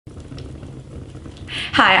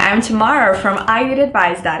Hi, I'm Tamara from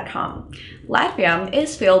iDateAdvice.com. Latvia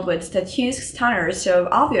is filled with statuesque stunners, so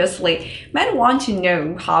obviously men want to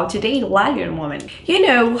know how to date a Latvian woman. You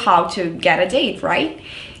know how to get a date, right?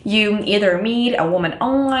 You either meet a woman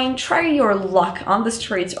online, try your luck on the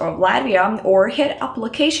streets of Latvia, or hit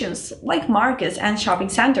applications like markets and shopping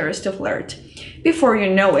centers to flirt. Before you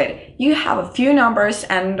know it, you have a few numbers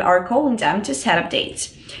and are calling them to set up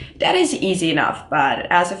dates. That is easy enough, but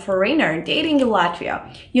as a foreigner dating in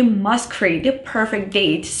Latvia, you must create the perfect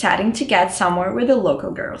date setting to get somewhere with the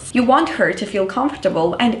local girls. You want her to feel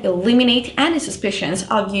comfortable and eliminate any suspicions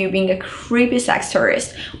of you being a creepy sex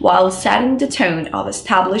tourist while setting the tone of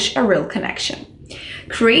establish a real connection.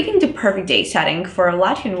 Creating the perfect date setting for a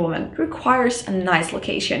Latvian woman requires a nice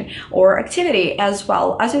location or activity as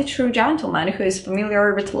well as a true gentleman who is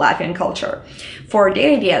familiar with Latvian culture. For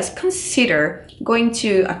date ideas, consider going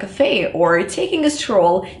to a cafe or taking a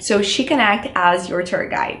stroll so she can act as your tour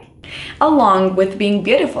guide. Along with being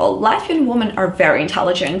beautiful, Latvian women are very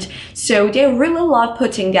intelligent, so they really love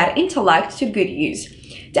putting that intellect to good use.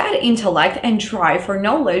 That intellect and drive for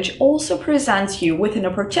knowledge also presents you with an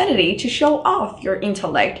opportunity to show off your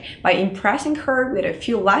intellect by impressing her with a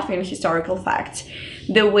few Latvian historical facts.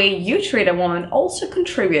 The way you treat a woman also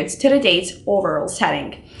contributes to the date's overall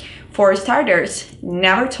setting. For starters,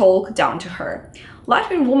 never talk down to her.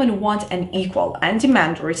 Latvian women want an equal and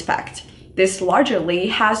demand respect. This largely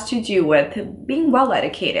has to do with being well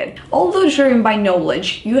educated. Although driven by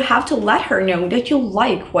knowledge, you have to let her know that you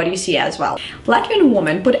like what you see as well. Latvian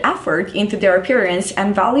women put effort into their appearance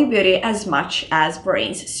and value beauty as much as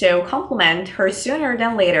brains, so compliment her sooner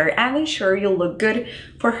than later and ensure you look good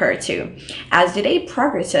for her too. As the day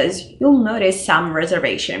progresses, you'll notice some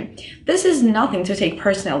reservation. This is nothing to take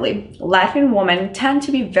personally. Latvian women tend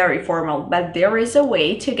to be very formal, but there is a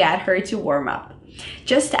way to get her to warm up.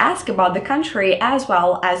 Just ask about the country as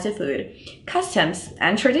well as the food, customs,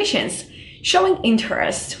 and traditions. Showing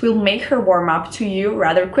interest will make her warm up to you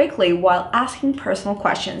rather quickly while asking personal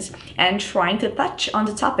questions, and trying to touch on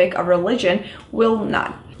the topic of religion will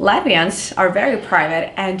not. Latvians are very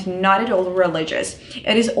private and not at all religious.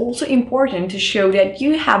 It is also important to show that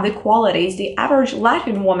you have the qualities the average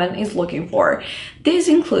Latvian woman is looking for. These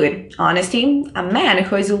include honesty, a man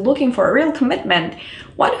who is looking for a real commitment,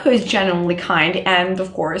 one who is genuinely kind, and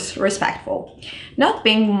of course respectful. Not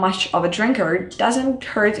being much of a drinker doesn't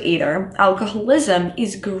hurt either. Alcoholism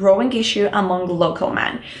is a growing issue among local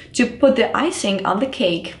men. To put the icing on the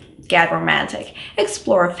cake, get romantic.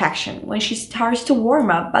 Explore affection when she starts to warm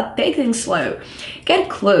up, but take things slow. Get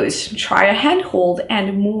close, try a handhold,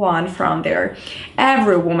 and move on from there.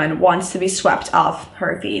 Every woman wants to be swept off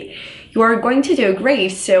her feet. You are going to do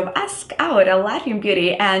great, so ask out a Latvian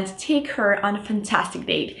beauty and take her on a fantastic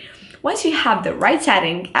date. Once you have the right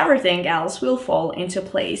setting, everything else will fall into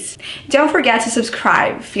place. Don't forget to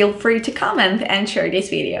subscribe, feel free to comment and share this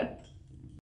video.